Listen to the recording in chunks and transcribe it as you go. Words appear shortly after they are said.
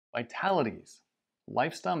Vitalities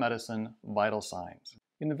Lifestyle Medicine Vital Signs.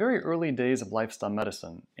 In the very early days of lifestyle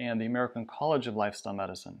medicine and the American College of Lifestyle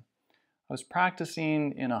Medicine, I was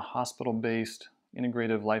practicing in a hospital-based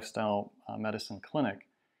integrative lifestyle medicine clinic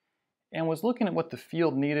and was looking at what the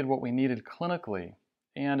field needed, what we needed clinically.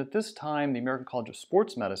 And at this time, the American College of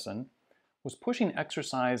Sports Medicine was pushing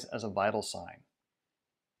exercise as a vital sign.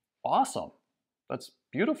 Awesome. That's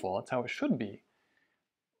beautiful. That's how it should be.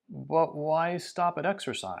 But why stop at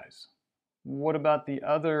exercise? What about the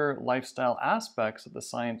other lifestyle aspects that the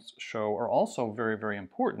science show are also very, very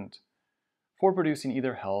important for producing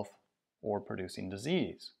either health or producing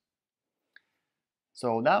disease?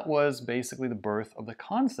 So that was basically the birth of the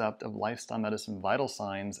concept of lifestyle medicine vital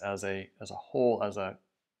signs as a whole, as a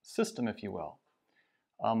system, if you will.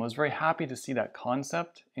 I was very happy to see that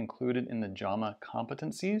concept included in the JAMA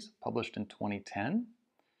competencies published in 2010.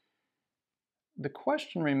 The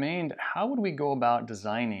question remained, how would we go about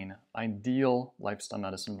designing ideal lifestyle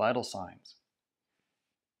medicine vital signs?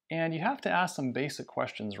 And you have to ask some basic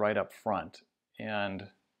questions right up front and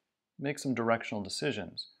make some directional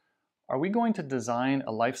decisions. Are we going to design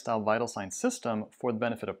a lifestyle vital sign system for the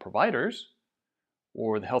benefit of providers,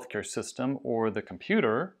 or the healthcare system, or the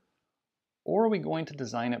computer, or are we going to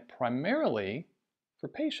design it primarily for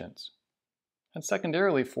patients and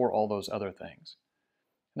secondarily for all those other things?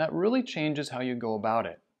 And that really changes how you go about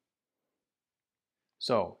it.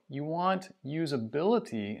 So you want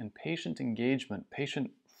usability and patient engagement,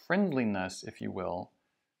 patient friendliness, if you will,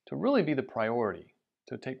 to really be the priority,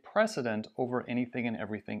 to take precedent over anything and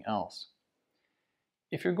everything else.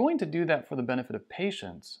 If you're going to do that for the benefit of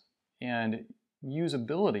patients and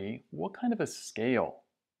usability, what kind of a scale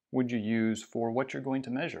would you use for what you're going to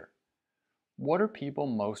measure? What are people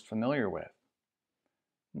most familiar with?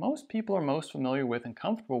 Most people are most familiar with and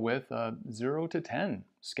comfortable with a 0 to 10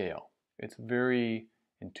 scale. It's very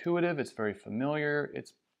intuitive, it's very familiar,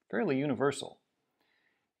 it's fairly universal.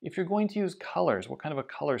 If you're going to use colors, what kind of a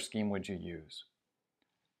color scheme would you use?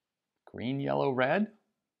 Green, yellow, red?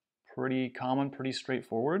 Pretty common, pretty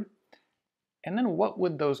straightforward. And then what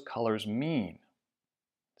would those colors mean?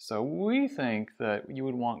 So we think that you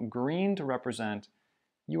would want green to represent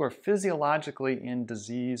you are physiologically in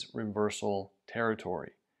disease reversal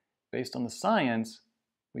territory. Based on the science,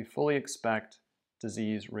 we fully expect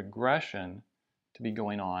disease regression to be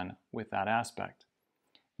going on with that aspect.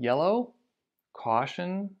 Yellow,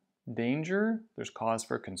 caution, danger, there's cause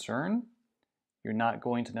for concern. You're not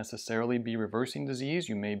going to necessarily be reversing disease,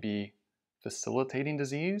 you may be facilitating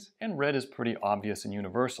disease. And red is pretty obvious and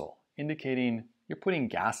universal, indicating you're putting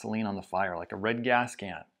gasoline on the fire, like a red gas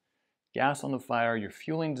can. Gas on the fire, you're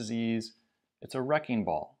fueling disease, it's a wrecking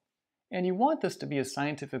ball. And you want this to be as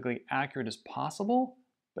scientifically accurate as possible,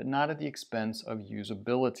 but not at the expense of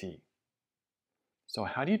usability. So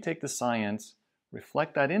how do you take the science,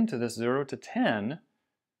 reflect that into this 0 to 10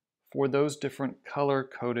 for those different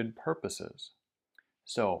color-coded purposes?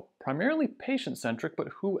 So primarily patient-centric, but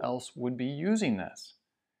who else would be using this?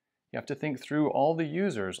 You have to think through all the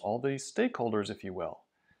users, all the stakeholders, if you will.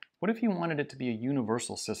 What if you wanted it to be a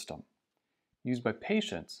universal system, used by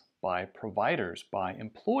patients, by providers, by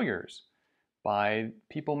employers, by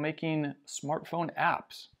people making smartphone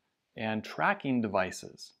apps and tracking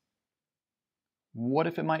devices? What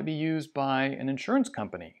if it might be used by an insurance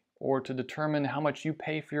company or to determine how much you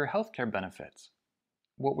pay for your healthcare benefits?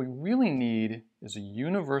 What we really need is a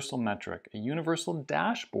universal metric, a universal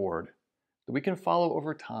dashboard that we can follow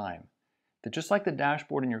over time. That just like the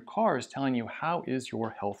dashboard in your car is telling you how is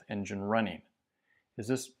your health engine running. Is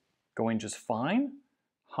this going just fine,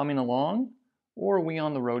 humming along, or are we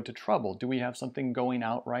on the road to trouble? Do we have something going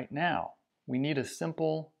out right now? We need a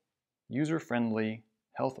simple, user-friendly,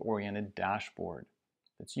 health-oriented dashboard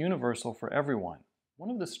that's universal for everyone. One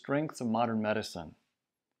of the strengths of modern medicine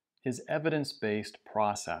is evidence-based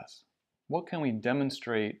process. What can we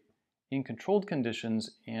demonstrate in controlled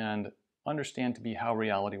conditions and understand to be how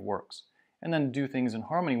reality works, and then do things in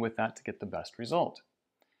harmony with that to get the best result?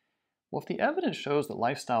 Well, if the evidence shows that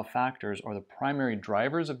lifestyle factors are the primary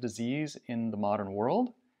drivers of disease in the modern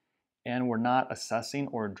world, and we're not assessing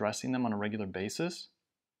or addressing them on a regular basis,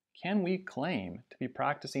 can we claim to be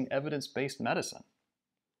practicing evidence-based medicine?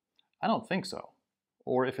 I don't think so.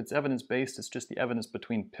 Or if it's evidence-based, it's just the evidence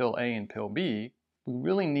between pill A and pill B. We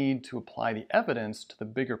really need to apply the evidence to the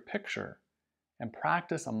bigger picture and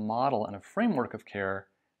practice a model and a framework of care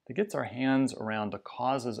that gets our hands around the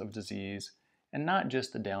causes of disease and not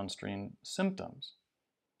just the downstream symptoms.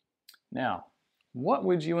 Now, what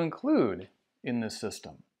would you include in this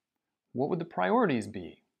system? What would the priorities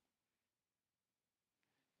be?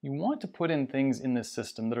 You want to put in things in this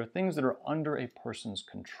system that are things that are under a person's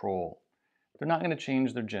control. They're not going to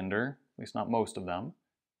change their gender, at least not most of them.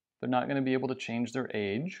 They're not going to be able to change their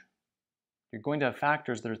age. You're going to have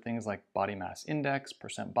factors that are things like body mass index,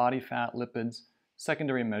 percent body fat, lipids,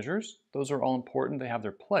 secondary measures. Those are all important. They have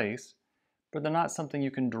their place, but they're not something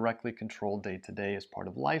you can directly control day to day as part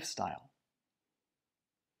of lifestyle.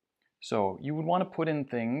 So you would want to put in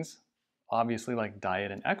things, obviously, like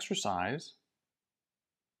diet and exercise,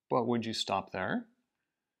 but would you stop there?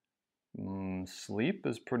 Sleep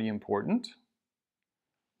is pretty important.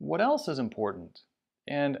 What else is important?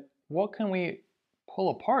 And what can we pull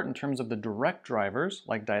apart in terms of the direct drivers,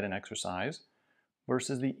 like diet and exercise,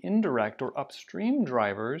 versus the indirect or upstream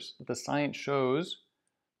drivers that the science shows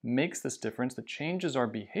makes this difference, that changes our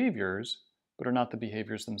behaviors, but are not the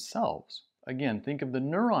behaviors themselves? Again, think of the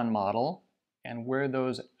neuron model and where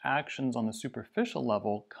those actions on the superficial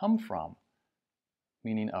level come from,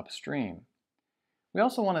 meaning upstream. We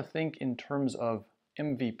also want to think in terms of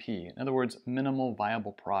MVP, in other words, minimal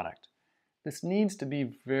viable product. This needs to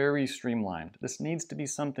be very streamlined. This needs to be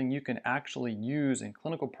something you can actually use in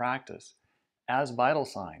clinical practice as vital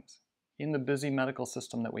signs in the busy medical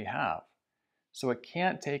system that we have. So it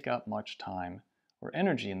can't take up much time or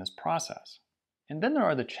energy in this process. And then there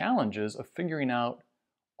are the challenges of figuring out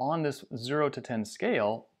on this 0 to 10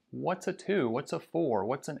 scale, what's a 2, what's a 4,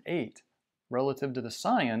 what's an 8 relative to the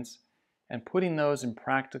science, and putting those in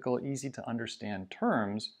practical, easy to understand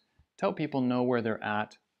terms to help people know where they're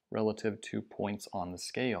at relative to points on the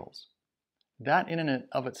scales. That in and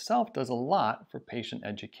of itself does a lot for patient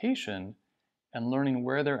education and learning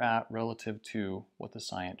where they're at relative to what the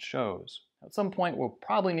science shows. At some point, we'll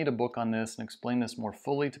probably need a book on this and explain this more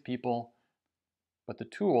fully to people, but the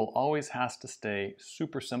tool always has to stay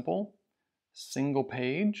super simple, single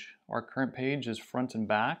page. Our current page is front and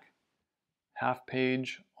back. Half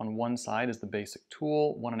page on one side is the basic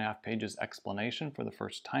tool, 1.5 pages explanation for the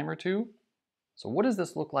first time or two. So what does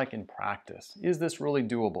this look like in practice? Is this really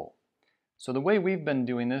doable? So the way we've been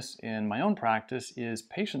doing this in my own practice is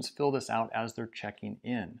patients fill this out as they're checking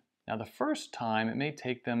in. Now the first time it may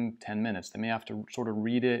take them 10 minutes. They may have to sort of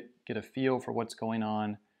read it, get a feel for what's going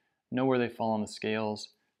on, know where they fall on the scales.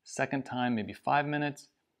 Second time, maybe 5 minutes.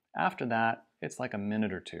 After that, it's like a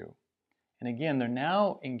minute or two. And again, they're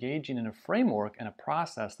now engaging in a framework and a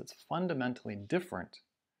process that's fundamentally different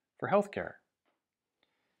for healthcare.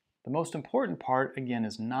 The most important part, again,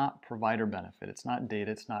 is not provider benefit. It's not data,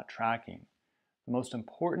 it's not tracking. The most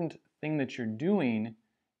important thing that you're doing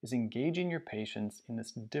is engaging your patients in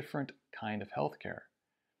this different kind of healthcare.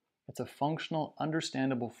 It's a functional,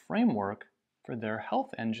 understandable framework for their health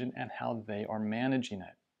engine and how they are managing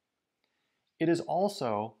it. It is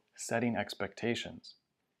also setting expectations.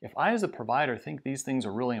 If I as a provider think these things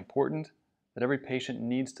are really important, that every patient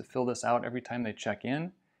needs to fill this out every time they check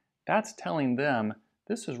in, that's telling them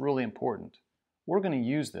this is really important. We're going to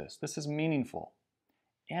use this. This is meaningful.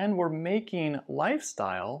 And we're making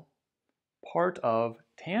lifestyle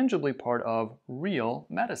tangibly part of real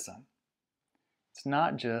medicine. It's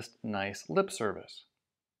not just nice lip service.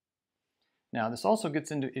 Now, this also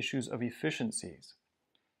gets into issues of efficiencies.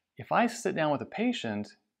 If I sit down with a patient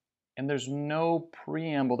and there's no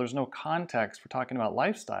preamble, there's no context for talking about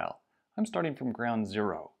lifestyle, I'm starting from ground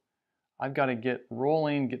zero. I've got to get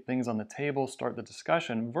rolling, get things on the table, start the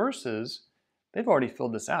discussion, versus they've already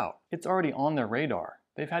filled this out. It's already on their radar.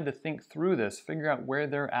 They've had to think through this, figure out where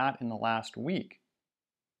they're at in the last week.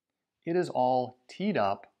 It is all teed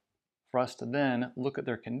up for us to then look at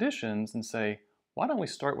their conditions and say, why don't we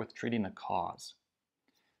start with treating the cause?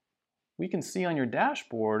 We can see on your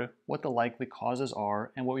dashboard what the likely causes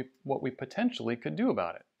are and what we potentially could do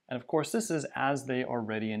about it. And of course, this is as they are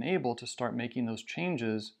ready and able to start making those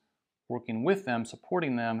changes, working with them,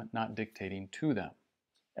 supporting them, not dictating to them.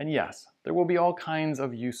 And yes, there will be all kinds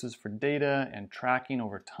of uses for data and tracking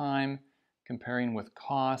over time, comparing with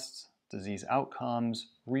costs, disease outcomes,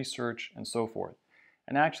 research, and so forth.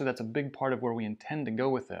 And actually, that's a big part of where we intend to go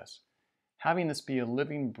with this. Having this be a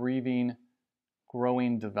living, breathing,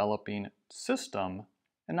 growing, developing system,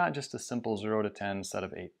 and not just a simple 0 to 10 set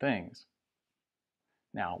of 8 things.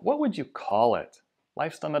 Now, what would you call it?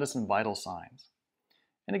 Lifestyle medicine vital signs.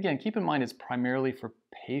 And again, keep in mind it's primarily for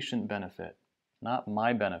patient benefit, not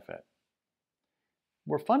my benefit.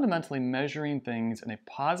 We're fundamentally measuring things in a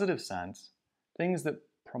positive sense, things that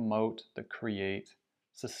promote, that create,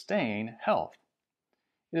 sustain health.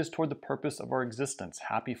 It is toward the purpose of our existence,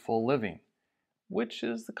 happy, full living, which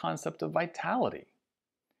is the concept of vitality.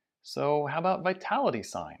 So how about vitality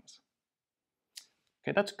signs?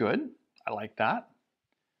 Okay, that's good. I like that.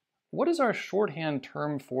 What is our shorthand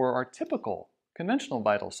term for our typical conventional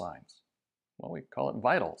vital signs? Well, we call it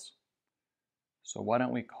vitals. So why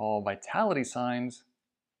don't we call vitality signs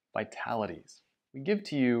vitalities? We give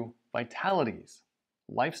to you Vitalities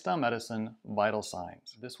Lifestyle Medicine Vital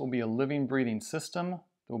Signs. This will be a living, breathing system that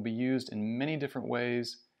will be used in many different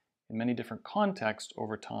ways, in many different contexts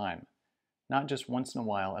over time, not just once in a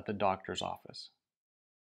while at the doctor's office.